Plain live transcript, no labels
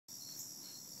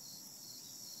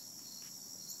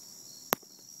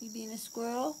You being a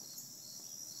squirrel?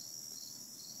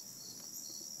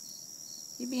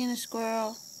 You being a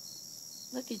squirrel?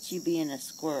 Look at you being a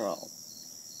squirrel.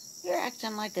 You're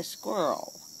acting like a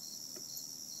squirrel.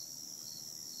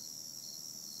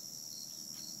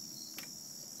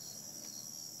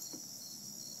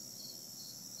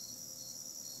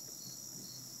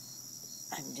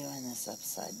 I'm doing this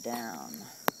upside down.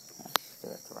 Let's do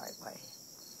it the right way.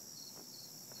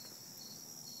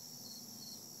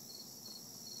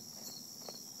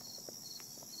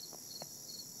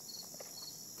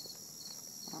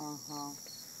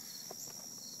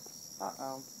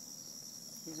 Uh-oh.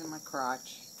 He's in my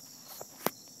crotch.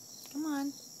 Come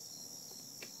on.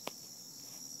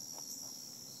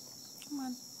 Come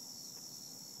on.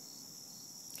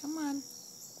 Come on.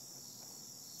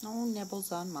 No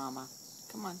nibbles on Mama.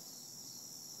 Come on.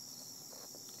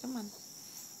 Come on.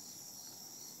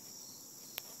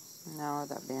 No,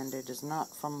 that Band-Aid is not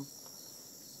from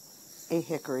a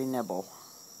hickory nibble.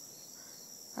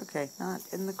 Okay, not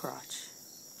in the crotch.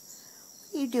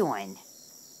 What are you doing?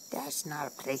 That's not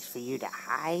a place for you to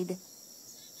hide.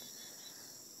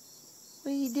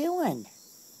 What are you doing?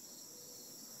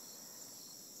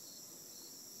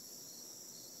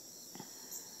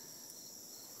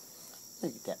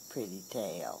 Look at that pretty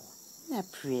tail. Isn't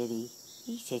that pretty?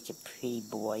 He's such a pretty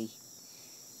boy.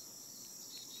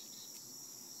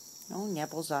 No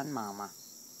nibbles on Mama.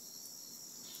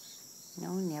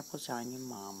 No nibbles on your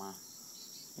Mama.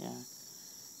 Yeah.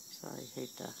 So I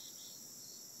hate to...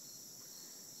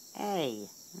 Hey,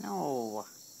 no.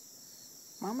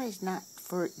 Mama's not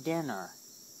for dinner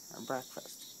or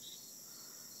breakfast.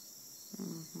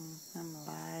 Mama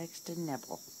likes to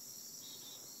nibble.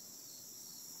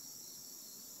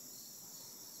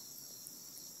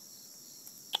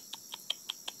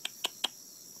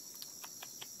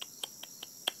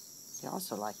 He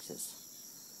also likes his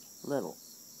little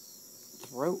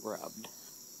throat rubbed.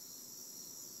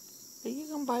 Are you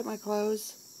gonna bite my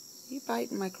clothes? Are you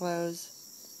biting my clothes?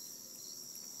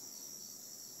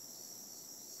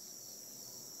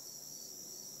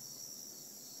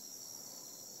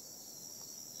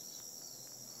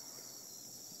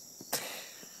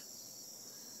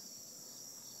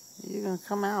 You're gonna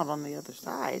come out on the other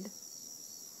side.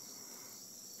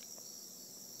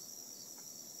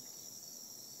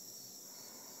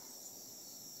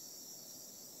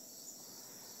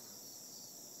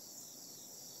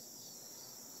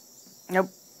 Nope.